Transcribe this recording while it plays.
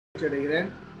அடைகிறேன்.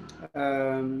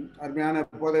 அருமையான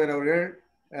போதகர் அவர்கள்,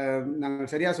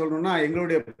 நாங்கள் சரியாக சொல்லணும்னா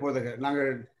எங்களுடைய போதகர்.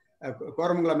 நாங்கள்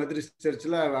கோரமங்கலம் மெத்தடிஸ்ட்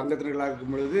சர்ச்சில் அங்கத்தினர்களாக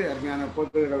இருக்கும் பொழுது அருமையான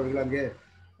போதகர் அவர்கள் அங்கே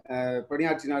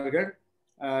பணியாற்றினார்கள்.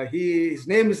 His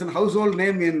name is a household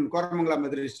name in Koramangalam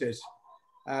Methodist search.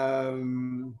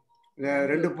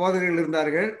 2 போதகர்கள்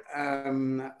இருந்தார்கள்.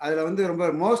 அதில் ரொம்ப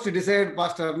மோஸ்ட் டிசைர்ட்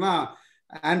பாஸ்டர்னா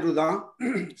ஆண்ட்ரூ தான்.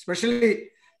 Specially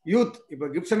youth. இப்போ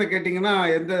கிப்சனை கேட்டிங்கன்னா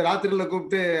எந்த ராத்திரியில்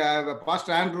கூப்பிட்டு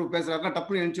பாஸ்டர் ஆண்ட்ரூ பேசுகிறாருன்னா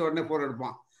டப்புன்னு எழுந்துச்சு உடனே ஃபோன்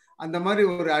எடுப்பான். அந்த மாதிரி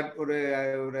ஒரு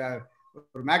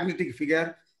ஒரு மேக்னெட்டிக் ஃபிகர்.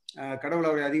 கடவுள்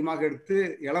அவரை அதிகமாக எடுத்து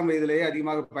இளம் வயதிலேயே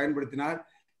அதிகமாக பயன்படுத்தினார்.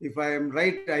 If I am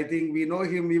right, I think we know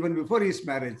him even before his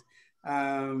marriage.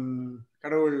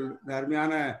 கடவுள் இந்த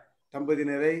அருமையான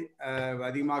தம்பதியினரை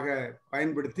அதிகமாக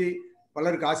பயன்படுத்தி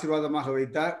பலருக்கு ஆசீர்வாதமாக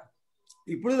வைத்தார்.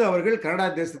 இப்பொழுது அவர்கள் கனடா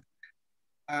தேசத்தில்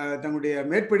தங்களுடைய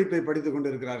மேற்படிப்பை படித்துக்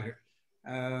கொண்டிருக்கிறார்கள்.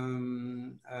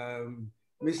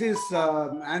 மிஸ்ஸஸ்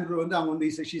ஆண்ட்ரூ அவங்க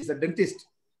she's a dentist,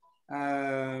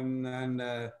 and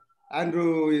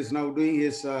Andrew is now doing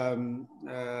his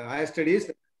higher studies.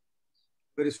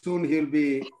 Very soon he will be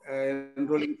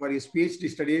enrolling for his PhD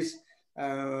studies.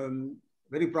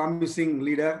 Very promising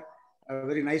leader.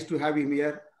 Very nice to have him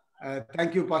here.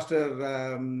 Thank you, Pastor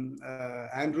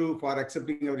Andrew, for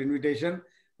accepting our invitation.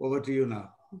 Over to you now.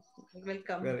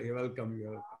 Welcome. You're welcome.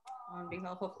 You're welcome. On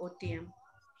behalf of OTM.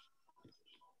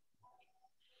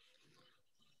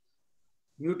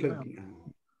 Mute.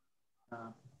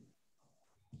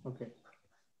 Okay.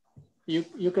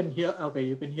 You can hear. Okay,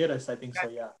 you can hear us. I think so.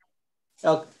 Yeah.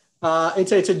 Okay.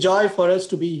 It's a joy for us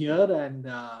to be here, and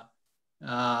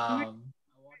I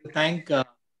want to thank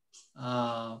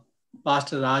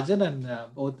Pastor Rajan and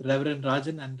both Reverend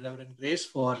Rajan and Reverend Grace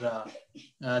for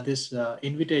this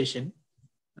invitation.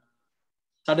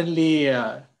 Suddenly,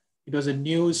 it was a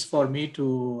news for me to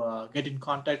get in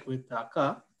contact with Akka,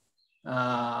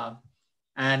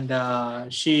 and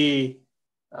she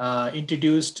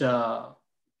introduced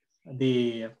the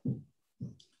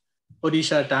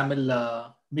Odisha Tamil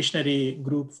missionary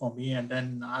group for me, and then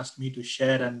asked me to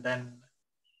share. And then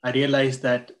I realized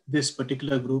that this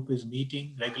particular group is meeting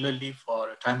regularly for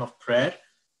a time of prayer,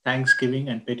 thanksgiving,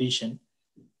 and petition.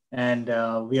 And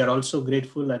we are also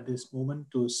grateful at this moment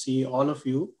to see all of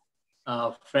you,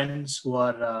 friends who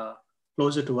are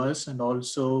closer to us, and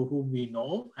also whom we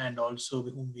know, and also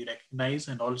whom we recognize,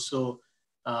 and also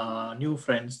new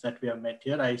friends that we have met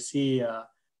here. I see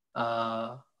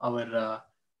our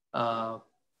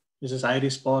Mrs.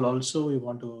 Iris Paul also. We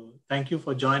want to thank you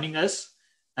for joining us,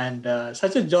 and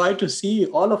such a joy to see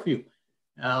all of you.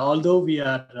 Although we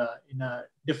are in a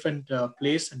different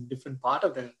place and different part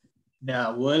of the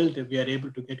world, we are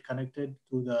able to get connected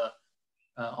through the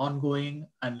ongoing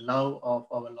and love of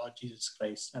our Lord Jesus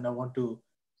Christ. And I want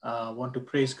to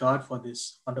praise God for this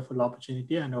wonderful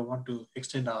opportunity, and I want to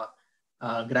extend our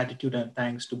gratitude and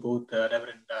thanks to both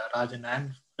Reverend Rajan and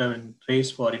Reverend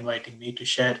Grace for inviting me to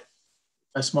share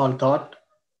a small thought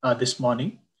this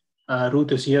morning.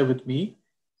 Ruth is here with me,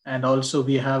 and also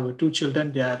we have 2 children.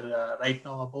 They are right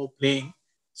now above playing,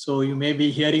 so you may be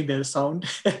hearing their sound.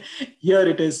 Here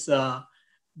it is,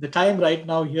 the time right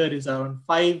now here is around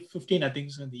 5:15, I think,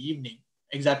 so in the evening,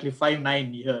 exactly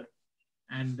 5:09 here.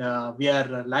 And we are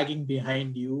lagging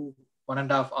behind you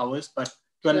 1.5 hours, but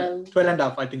 12 and a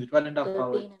half, I think 12 and a half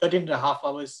hours, 13 and a half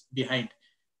hours behind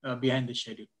the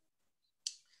schedule.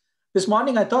 This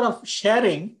morning, I thought of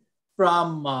sharing from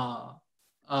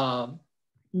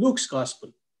Luke's Gospel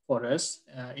for us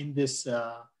in this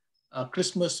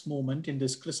Christmas moment, in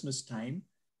this Christmas time.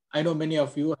 I know many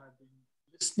of you have been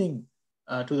listening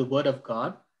to the Word of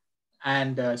God,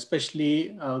 and especially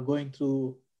going through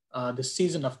the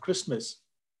season of Christmas.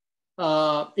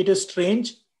 It is strange,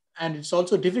 and it's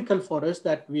also difficult for us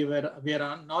that we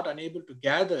are not unable to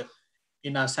gather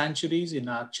in our sanctuaries, in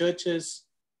our churches,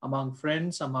 among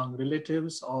friends, among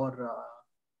relatives, or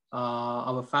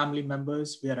our family members.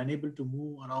 We are unable to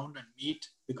move around and meet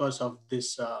because of this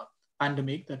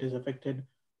pandemic that has affected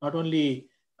not only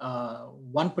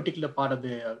one particular part of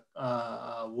the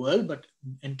world, but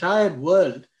entire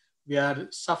world. We are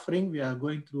suffering. We are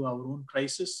going through our own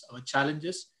crisis, our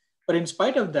challenges. But in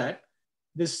spite of that,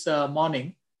 this morning,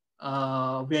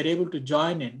 we are able to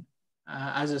join in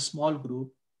as a small group,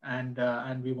 and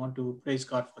we want to praise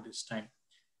God for this time.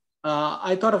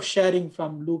 I thought of sharing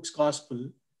from Luke's Gospel,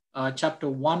 chapter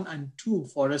 1 and 2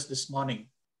 for us this morning.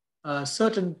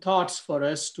 Certain thoughts for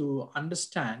us to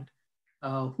understand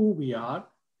who we are,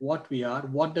 what we are,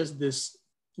 what does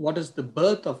the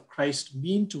birth of Christ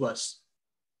mean to us.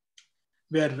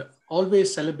 We are always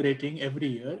celebrating every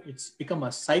year. It's become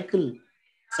a cycle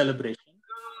celebration.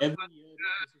 Every year,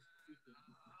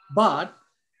 but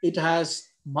it has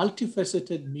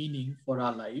multifaceted meaning for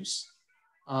our lives,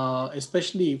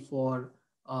 especially for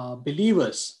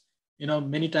believers.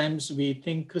 Many times we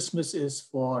think Christmas is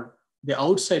for the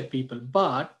outside people,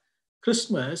 but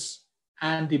Christmas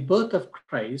and the birth of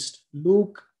Christ,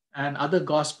 Luke and other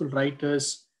gospel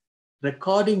writers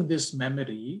recording this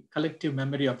memory, collective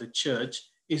memory of the church,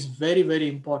 is very, very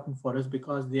important for us,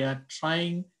 because they are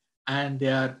trying and they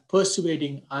are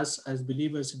persuading us as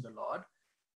believers in the Lord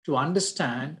to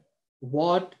understand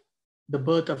what the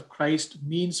birth of Christ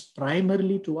means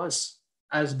primarily to us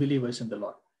as believers in the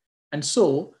Lord. And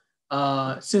so,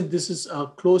 since this is a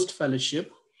closed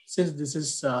fellowship, since this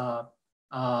is,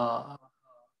 I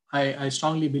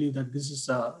strongly believe that this is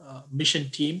a mission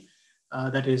team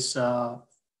that is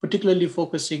particularly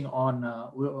focusing on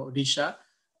Odisha.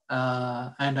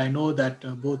 And I know that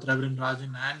both Reverend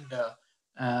Rajan and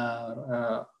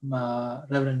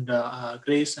Reverend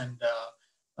Grace and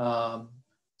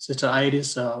Sister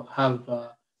Iris have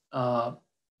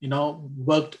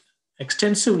worked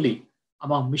extensively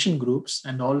among mission groups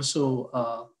and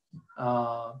also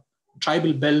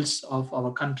tribal belts of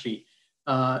our country.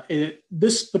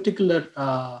 This particular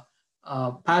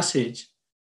passage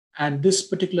and this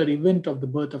particular event of the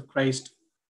birth of Christ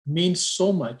means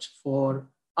so much for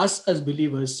us as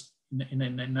believers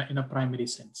in a primary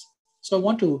sense. So I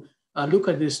want to look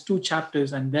at these two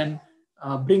chapters and then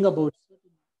bring about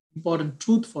important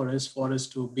truth for us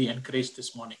to be encouraged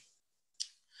this morning.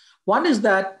 One is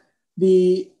that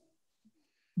the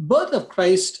birth of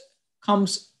Christ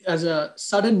comes as a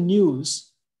sudden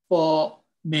news for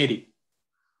Mary.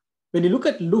 When you look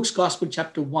at Luke's Gospel,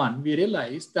 chapter 1, we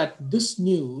realize that this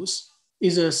news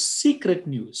is a secret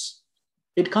news.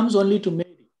 It comes only to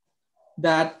Mary,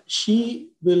 that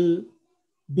she will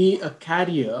be a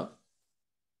carrier,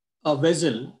 a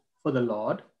vessel for the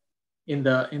Lord in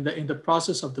the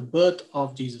process of the birth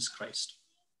of Jesus Christ.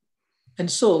 And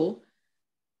so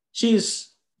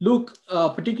Luke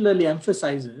particularly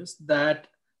emphasizes that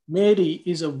Mary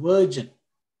is a virgin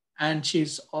and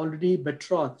she's already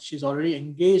betrothed. She's already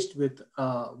engaged with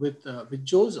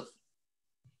Joseph.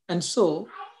 And so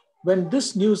when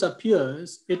this news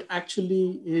appears, it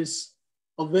actually is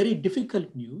a very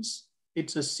difficult news.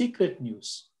 It's a secret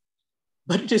news,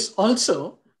 but it is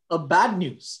also a bad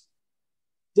news.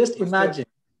 Just imagine.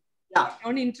 Yeah.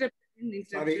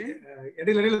 Sorry,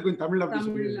 இடையில கொஞ்சம் தமிழ்ல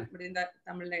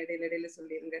இடையில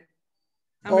சொல்லிருங்க.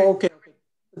 Okay.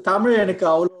 Tamil எனக்கு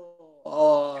அவ்வளோ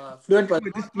fluent.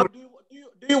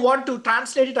 Do you want to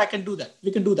translate it? I can do that.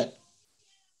 We can do that.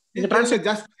 You can translate.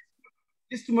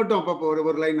 Just மட்டும் அப்பப்போ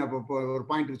ஒரு லைன் அப்பப்போ ஒரு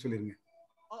பாயிண்ட் சொல்லிருங்க.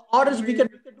 Or else we can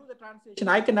do the translation.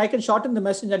 I can shorten the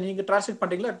message and நீங்க translate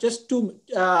பண்றீங்களா? Just two.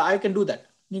 I can do that.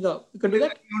 You can do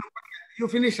that. You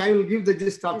finish. I will give the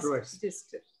gist afterwards.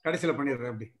 கடைசில பண்ணிடுறேன்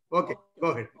அப்படி. Okay. Go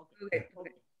ahead. Okay.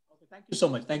 Thank you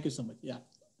so much. Yeah.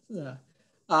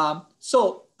 So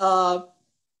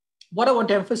what I want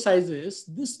to emphasize is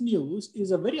this news is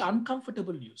a very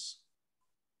uncomfortable news.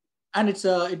 And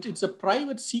it's a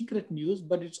private secret news,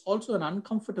 but it's also an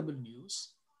uncomfortable news,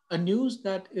 a news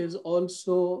that is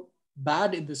also bad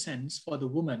in the sense for the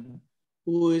woman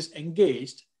who is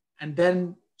engaged and then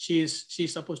she's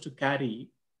supposed to carry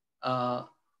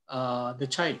the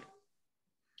child.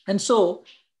 And so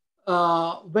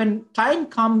when time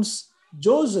comes,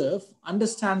 Joseph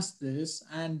understands this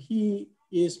and he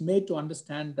is made to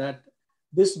understand that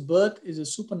this birth is a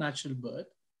supernatural birth,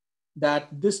 that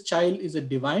this child is a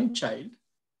divine child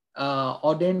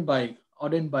ordained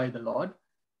by the Lord.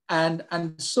 And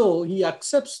so he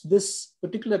accepts this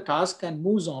particular task and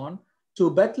moves on to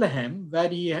Bethlehem, where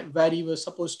he's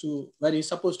supposed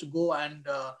to go and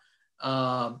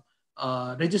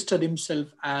register himself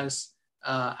as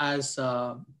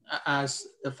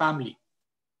the family.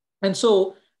 And so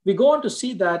we go on to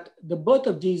see that the birth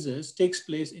of Jesus takes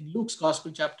place in Luke's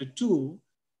Gospel, chapter 2.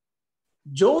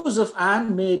 Joseph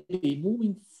and Mary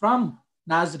moving from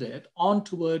Nazareth on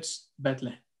towards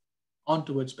Bethlehem.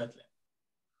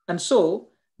 And so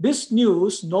this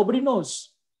news nobody knows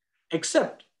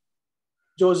except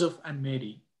Joseph and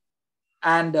Mary.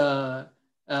 And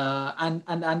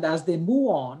as they move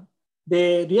on,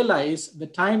 they realize the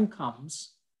time comes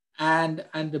and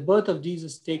the birth of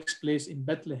Jesus takes place in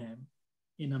Bethlehem,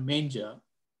 in a manger,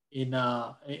 in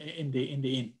the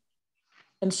inn.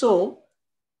 And so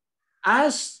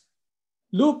as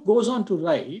Luke goes on to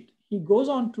write, he goes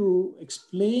on to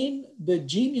explain the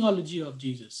genealogy of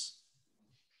Jesus.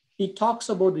 He talks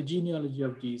about the genealogy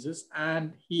of Jesus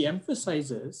and he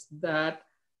emphasizes that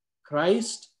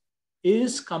Christ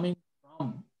is coming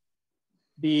from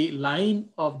the line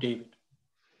of David.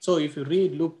 So if you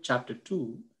read Luke chapter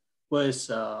 2, verse,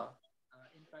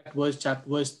 in fact,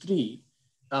 verse 3,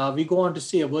 we go on to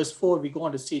see, verse 4, we go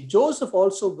on to see, Joseph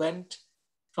also went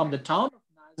from the town of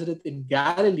Nazareth in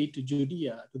Galilee to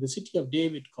Judea, to the city of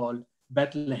David called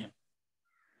Bethlehem,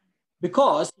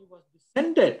 because he was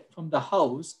descended from the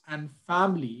house and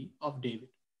family of David.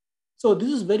 So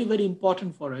this is very, very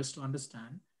important for us to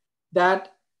understand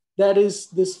that there is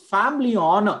this family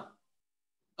honor,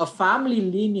 a family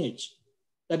lineage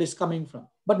that is coming from.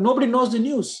 But nobody knows the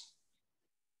news.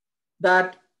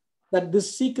 That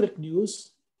this secret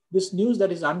news, this news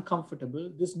that is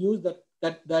uncomfortable, this news that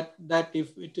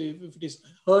if it is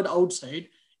heard outside,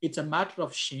 it's a matter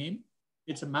of shame,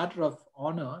 it's a matter of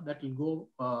honor that will go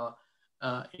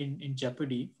in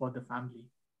jeopardy for the family.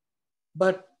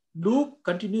 But Luke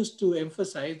continues to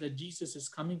emphasize that Jesus is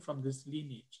coming from this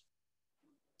lineage.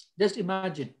 Just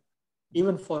imagine,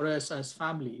 even for us as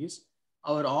families,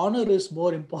 our honor is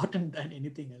more important than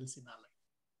anything else in our life.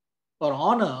 For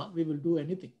honor, we will do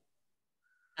anything.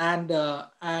 And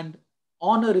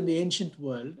honor in the ancient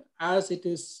world, as it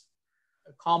is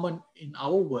common in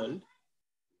our world,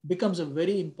 becomes a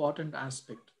very important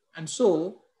aspect. And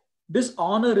so this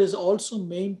honor is also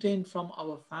maintained from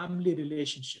our family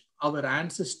relationship, our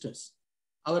ancestors.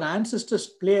 Our ancestors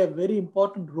play a very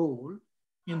important role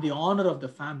in the honor of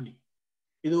the family.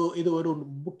 இது ஒரு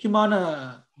முக்கியமான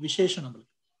விசேஷம்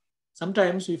நம்மளுக்கு.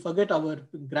 Sometimes we forget our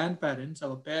grandparents,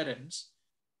 our parents,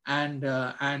 and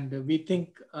we think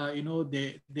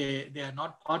they are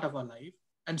not part of our life,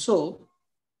 and so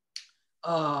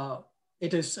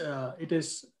it's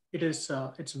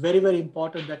very, very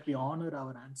important that we honor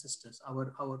our ancestors,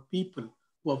 our people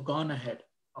who have gone ahead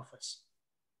of us.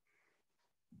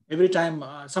 Every time,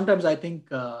 sometimes I think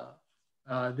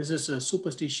this is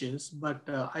superstitious, but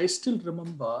I still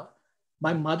remember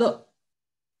my mother.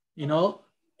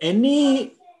 Any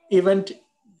event,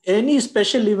 any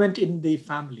special event in the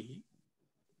family,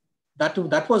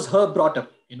 that was her brought up.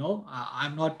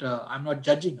 I'm not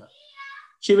judging her.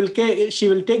 She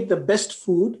will take the best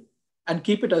food and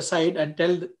keep it aside and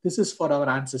tell this is for our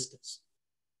ancestors.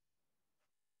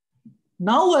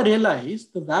 Now I realize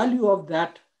the value of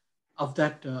that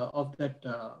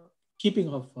keeping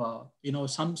of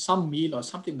some meal or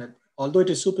something, that although it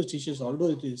is superstitious,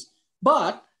 although it is,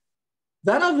 but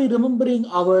where are we remembering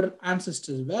our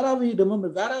ancestors? Where are we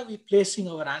placing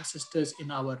our ancestors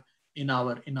in our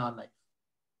life,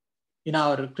 in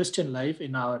our Christian life,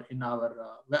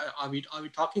 are we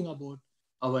talking about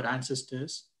our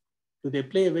ancestors? Do they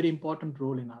play a very important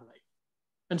role in our life?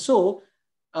 And so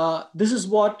this is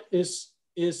what is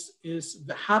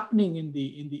happening in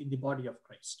the body of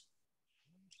Christ,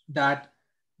 that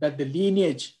the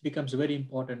lineage becomes very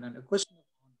important and a question of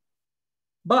honor.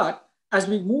 But as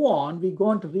we move on, we go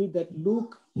on to read that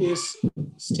Luke is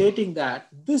stating that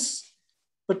this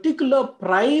particular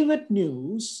private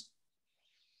news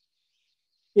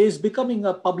is becoming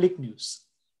a public news.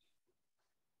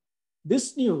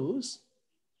 This news,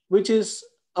 which is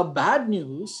a bad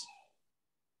news,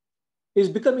 is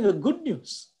becoming a good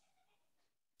news.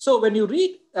 So when you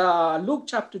read Luke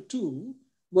chapter 2,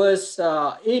 verse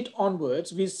 8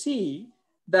 onwards, we see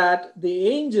that the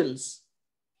angels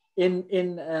in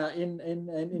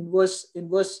verse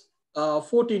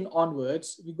 14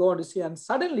 onwards, we go on to see, and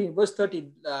suddenly in verse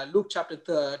 13, Luke chapter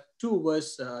 2,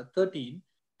 verse 13,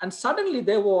 and suddenly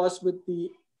there was with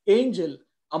the angel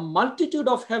a multitude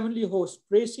of heavenly hosts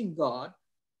praising God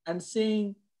and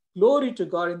saying, "Glory to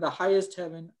God in the highest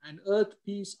heaven, and earth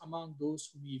peace among those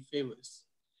whom he favors."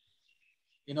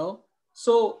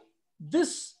 So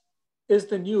this is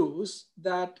the news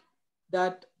that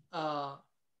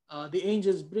the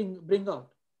angels bring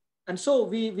out. And so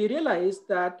we realize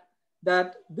that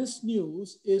this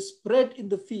news is spread in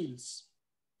the fields,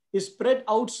 is spread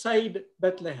outside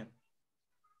Bethlehem,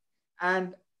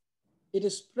 and it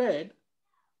is spread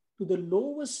to the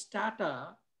lowest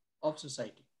strata of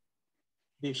society,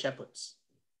 the shepherds.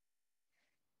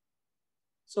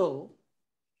 So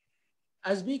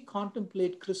as we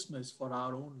contemplate Christmas for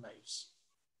our own lives,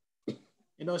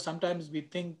 sometimes we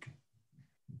think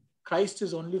Christ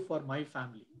is only for my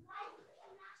family,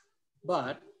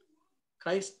 but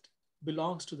Christ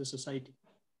belongs to the society.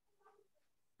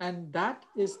 And that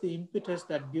is the impetus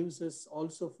that gives us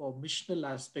also for missional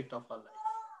aspect of our life.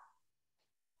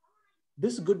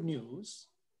 This good news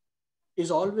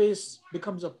is always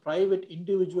becomes a private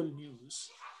individual news.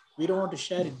 We don't want to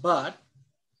share it, but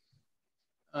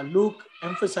Luke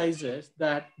emphasizes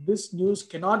that this news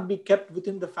cannot be kept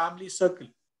within the family circle.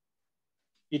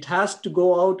 It has to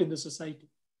go out in the society,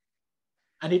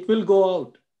 and it will go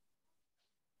out,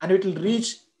 and it will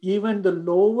reach even the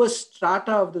lowest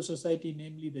strata of the society,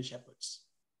 namely the shepherds.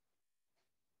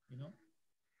 know.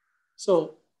 So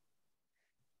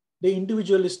the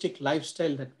individualistic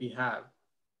lifestyle that we have,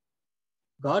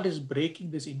 God is breaking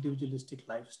this individualistic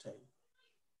lifestyle.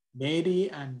 Mary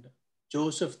and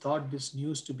Joseph thought this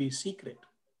news to be secret.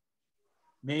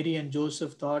 Mary and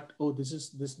Joseph thought, oh,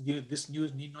 this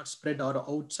news need not spread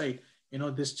outside. You know,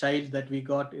 this child that we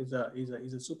got is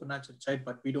a supernatural child,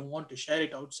 but we don't want to share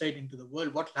it outside into the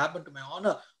world. What will happen to my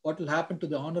honor? What will happen to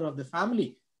the honor of the family?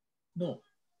 No.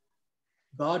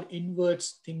 God inverts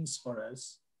things for us,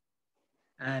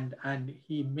 and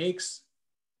he makes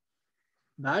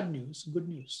bad news good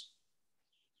news.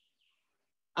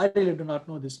 I really do not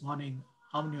know this morning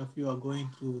how many of you are going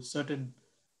through certain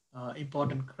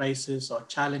important crisis or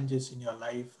challenges in your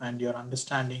life, and you're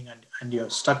understanding and you're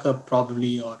stuck up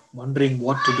probably, or wondering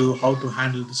what to do, how to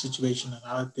handle the situation and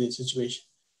how the situation,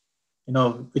 you know,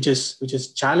 which is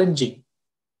challenging.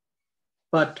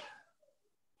 But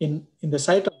in the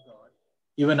sight of God,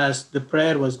 even as the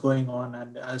prayer was going on,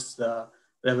 and as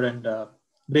Reverend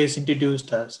Grace introduced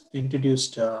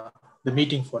the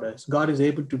meeting for us, God is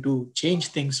able to change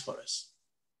things for us,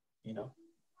 you know,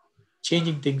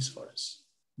 changing things for us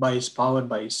by His power,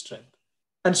 by His strength.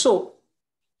 And so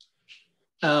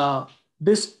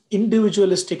this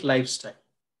individualistic lifestyle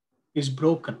is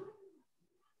broken.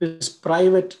 This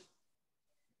private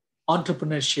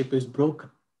entrepreneurship is broken.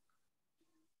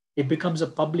 It becomes a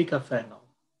public affair now.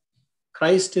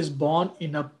 Christ is born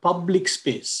in a public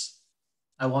space.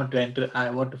 I want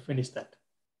to finish that.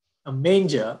 A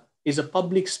manger is a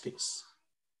public space,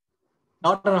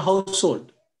 not a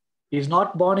household. He is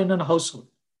not born in a household,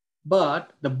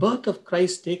 but the birth of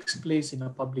Christ takes place in a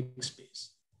public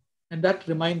space. And that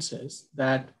reminds us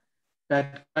that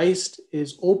Christ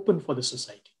is open for the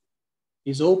society.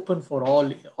 He's open for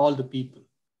all the people.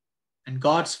 And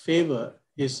God's favor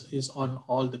is on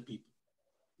all the people.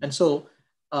 And so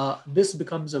this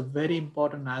becomes a very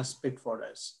important aspect for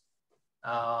us,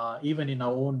 even in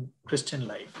our own Christian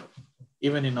life,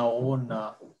 even in our own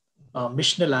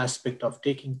missional aspect of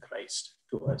taking Christ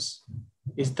to us,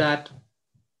 is that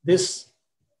this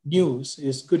news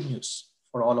is good news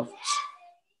for all of us.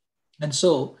 And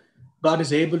so God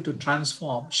is able to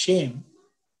transform shame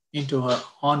into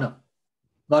honor.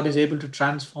 God is able to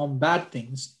transform bad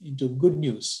things into good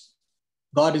news.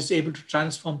 God is able to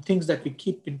transform things that we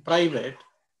keep in private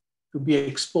to be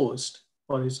exposed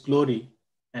for His glory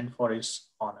and for His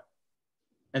honor.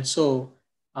 And so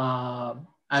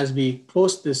as we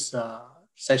close this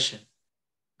session,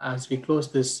 as we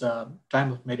close this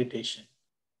time of meditation,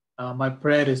 my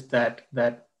prayer is that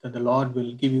the Lord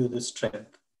will give you the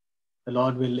strength. The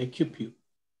Lord will equip you.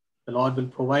 The Lord will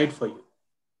provide for you.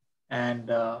 And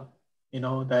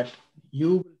that you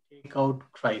will take out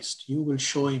Christ. You will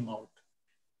show Him out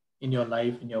in your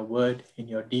life, in your word, in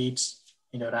your deeds,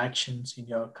 in your actions, in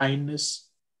your kindness.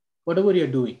 Whatever you're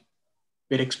doing,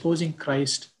 we're exposing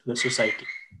Christ to the society.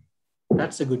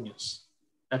 That's the good news.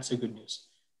 That's the good news.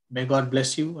 May God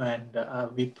bless you, and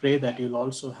we pray that you'll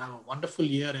also have a wonderful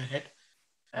year ahead,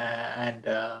 and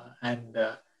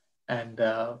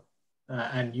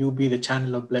you be the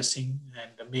channel of blessing,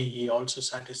 and may He also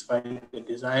satisfy the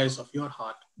desires of your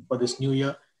heart for this new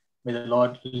year. May the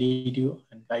Lord lead you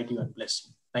and guide you and bless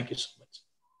you. Thank you so much.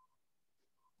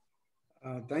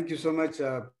 Thank you so much,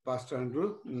 Pastor Andrew.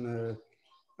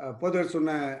 போதர் சொன்ன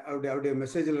அவருடைய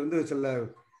மெசேஜில் இருந்து சில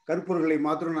கருப்பொருள்களை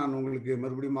மாத்திரம் நான் உங்களுக்கு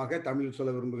மறுபடியும் தமிழில்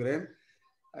சொல்ல விரும்புகிறேன்.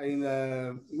 இந்த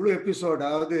முழு எபிசோட்,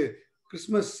 அதாவது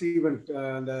கிறிஸ்மஸ் ஈவெண்ட்,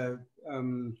 அந்த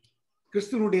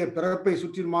கிறிஸ்துவனுடைய பிறப்பை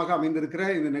சுற்றிலுமாக அமைந்திருக்கிற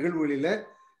இந்த நிகழ்வுகளில்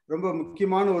ரொம்ப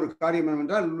முக்கியமான ஒரு காரியம்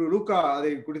என்னவென்றால், லூக்கா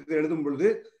அதை குறித்து எழுதும் பொழுது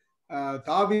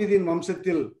தாவீதின்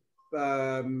வம்சத்தில்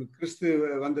கிறிஸ்து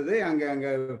வந்ததை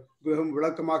அங்கே மிகவும்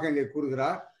விளக்கமாக அங்கே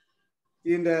கூறுகிறார்.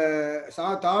 இந்த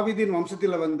தாவீதின்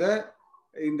வம்சத்தில் வந்த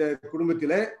இந்த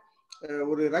குடும்பத்தில்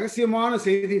ஒரு ரகசியமான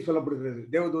செய்தி சொல்லப்படுகிறது.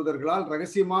 தேவதூதர்களால்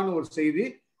ரகசியமான ஒரு செய்தி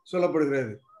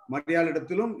சொல்லப்படுகிறது.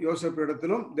 மரியாளிடத்திலும்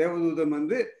யோசேப்பிடத்திலும் தேவதூதன்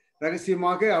வந்து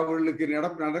ரகசியமாக அவர்களுக்கு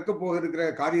நடக்க போக இருக்கிற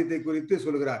காரியத்தை குறித்து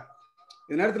சொல்கிறார்.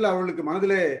 இந்த நேரத்தில் அவர்களுக்கு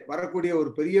மனதிலே வரக்கூடிய ஒரு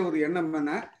பெரிய ஒரு எண்ணம்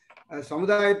என்ன,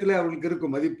 சமுதாயத்திலே அவர்களுக்கு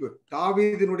இருக்கும் மதிப்பு,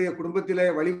 தாவீதினுடைய குடும்பத்திலே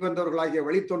வழிவந்தவர்களாகிய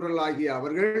வழித்தொன்றர்களாகிய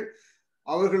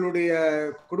அவர்களுடைய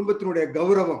குடும்பத்தினுடைய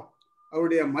கௌரவம்,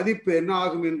 அவருடைய மதிப்பு என்ன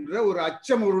ஆகும் என்ற ஒரு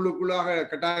அச்சம் அவர்களுக்குள்ளாக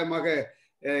கட்டாயமாக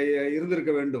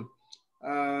இருந்திருக்க வேண்டும்.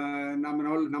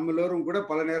 நம்ம எல்லோரும் கூட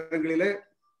பல நேரங்களிலே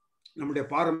நம்முடைய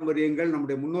பாரம்பரியங்கள்,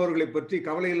 நம்முடைய முன்னோர்களை பற்றி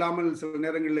கவலை இல்லாமல் சில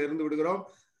நேரங்களில் இருந்து விடுகிறோம்.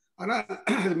 ஆனால்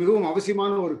அது மிகவும்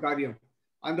அவசியமான ஒரு காரியம்.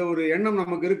 அந்த ஒரு எண்ணம்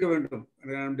நமக்கு இருக்க வேண்டும்.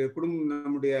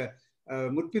 நம்முடைய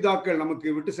முற்பிதாக்கள் நமக்கு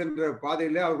விட்டு சென்ற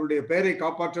பாதையில அவர்களுடைய பெயரை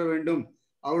காப்பாற்ற வேண்டும்,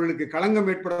 அவர்களுக்கு களங்கம்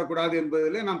ஏற்படக்கூடாது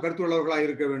என்பதில் நாம் கருத்துள்ளவர்களாக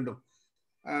இருக்க வேண்டும்.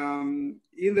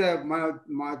 இந்த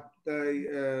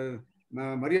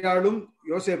மரியாளும்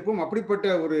யோசேப்பும் அப்படிப்பட்ட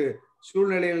ஒரு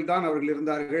சூழ்நிலையில் தான் அவர்கள்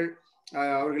இருந்தார்கள்.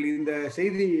 அவர்கள் இந்த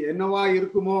செய்தி என்னவா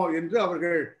இருக்குமோ என்று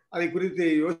அவர்கள் அதை குறித்து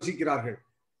யோசிக்கிறார்கள்.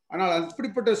 ஆனால்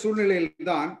அப்படிப்பட்ட சூழ்நிலையில்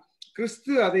தான்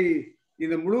கிறிஸ்து அதை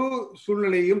இந்த முழு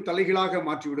சூழ்நிலையையும் தலைகீழாக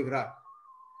மாற்றி விடுகிறார்.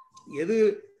 எது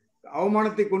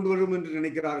அவமானத்தை கொண்டு வரும் என்று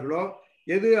நினைக்கிறார்களோ,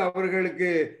 எது அவர்களுக்கு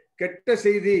கெட்ட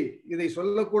செய்தி, இதை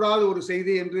சொல்லக்கூடாத ஒரு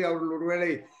செய்தி என்று அவர்கள்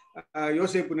ஒருவேளை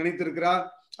யோசேப்பு நினைத்திருக்கிறார்.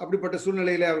 அப்படிப்பட்ட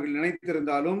சூழ்நிலையில அவர்கள்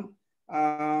நினைத்திருந்தாலும்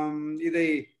இதை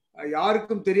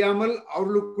யாருக்கும் தெரியாமல்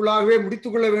அவர்களுக்குள்ளாகவே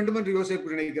முடித்துக் கொள்ள வேண்டும் என்று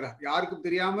யோசேப்பு நினைக்கிறார். யாருக்கும்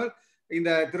தெரியாமல் இந்த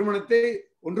திருமணத்தை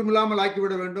ஒன்றுமில்லாமல்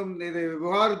ஆக்கிவிட வேண்டும், இதை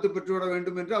விவாகரத்து பெற்றுவிட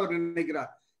வேண்டும் என்று அவர்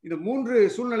நினைக்கிறார். இந்த 3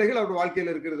 சூழ்நிலைகள் அவருடைய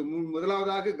வாழ்க்கையில் இருக்கிறது.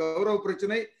 முதலாவதாக கௌரவ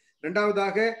பிரச்சனை,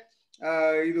 இரண்டாவதாக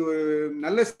இது ஒரு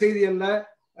நல்ல செய்தி அல்ல,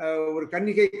 ஒரு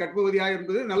கன்னிகை கற்பவதியா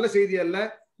என்பது நல்ல செய்தி அல்ல,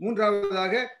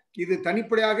 மூன்றாவதாக இது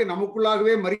தனிப்படையாக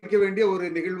நமக்குள்ளாகவே மறிக்க வேண்டிய ஒரு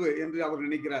நிகழ்வு என்று அவர்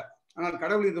நினைக்கிறார். ஆனால்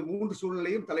கடவுள் இந்த 3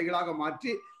 சூழ்நிலையும் தலைகளாக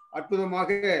மாற்றி அற்புதமாக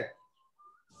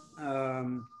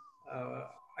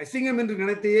அசிங்கம் என்று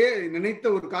நினைத்த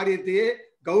ஒரு காரியத்தையே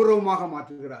கௌரவமாக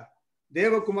மாற்றுகிறார்.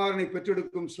 தேவகுமாரனை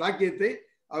பெற்றெடுக்கும் ஸ்லாக்கியத்தை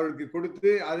அவருக்கு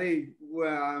கொடுத்து அதை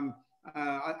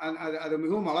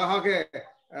மிகவும் அழகாக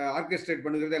ஆர்கெஸ்ட்ரேட்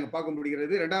பண்ணுகிறது அங்க பார்க்க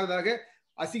முடிகிறது. இரண்டாவதாக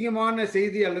அசிங்கமான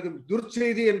செய்தி அல்லது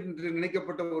துர்ச்செய்தி என்று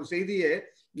நினைக்கப்பட்ட ஒரு செய்தியே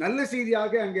நல்ல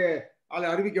செய்தியாக அங்கே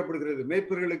அறிவிக்கப்படுகிறது.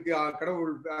 மேய்ப்பர்களுக்கு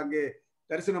கடவுள் அங்கே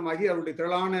தரிசனமாகி அவருடைய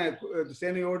திரளான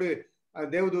சேனையோடு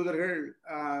தேவதூதர்கள்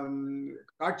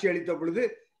காட்சி அளித்த பொழுது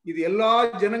இது எல்லா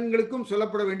ஜனங்களுக்கும்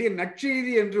சொல்லப்பட வேண்டிய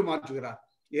நற்செய்தி என்று மாற்றுகிறார்.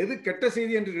 எது கெட்ட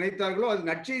செய்தி என்று நினைத்தார்களோ அது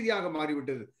நற்செய்தியாக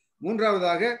மாறிவிட்டது.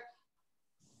 மூன்றாவதாக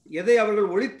எதை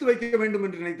அவர்கள் ஒழித்து வைக்க வேண்டும்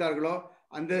என்று நினைத்தார்களோ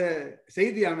அந்த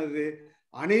செய்தியானது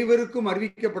அனைவருக்கும்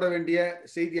அறிவிக்கப்பட வேண்டிய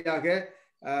செய்தியாக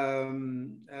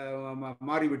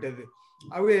மாறிவிட்டது.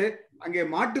 ஆகவே அங்கே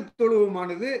மாட்டுத்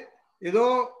தொழுவமானது ஏதோ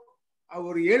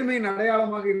ஒரு ஏழ்மையின்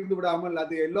அடையாளமாக இருந்து விடாமல்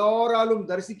அது எல்லோராலும்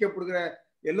தரிசிக்கப்படுகிற,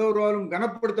 எல்லோராலும்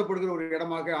கனப்படுத்தப்படுகிற ஒரு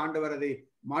இடமாக ஆண்டவர் அதை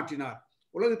மாற்றினார்.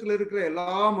 உலகத்தில் இருக்கிற எல்லா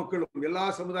மக்களும், எல்லா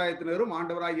சமுதாயத்தினரும்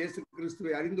ஆண்டவராய் இயேசு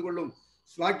கிறிஸ்துவை அறிந்து கொள்ளும்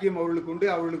ஸ்லாக்கியம் அவர்களுக்கு உண்டு,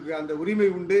 அவர்களுக்கு அந்த உரிமை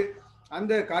உண்டு.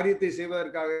 அந்த காரியத்தை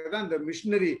செய்வதற்காக தான் இந்த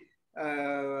மிஷனரி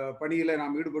பணியில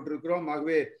நாம் ஈடுபட்டிருக்கிறோம்.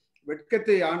 ஆகவே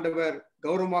வெட்கத்தை ஆண்டவர்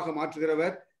கௌரவமாக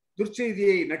மாற்றுகிறவர்,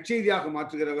 துர்ச்செய்தியை நற்செய்தியாக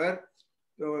மாற்றுகிறவர்,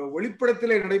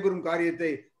 ஒளிப்படத்திலே நடைபெறும்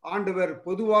காரியத்தை ஆண்டவர்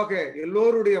பொதுவாக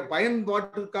எல்லோருடைய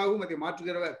பயன்பாட்டிற்காகவும் அதை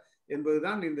மாற்றுகிறவர்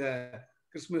என்பதுதான் இந்த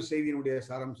கிறிஸ்துமஸ் செய்தியினுடைய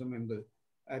சாராம்சம் என்பது.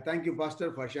 Thank you, Pastor,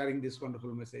 for sharing this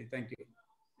wonderful message. Thank you.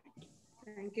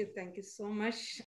 Thank you so much.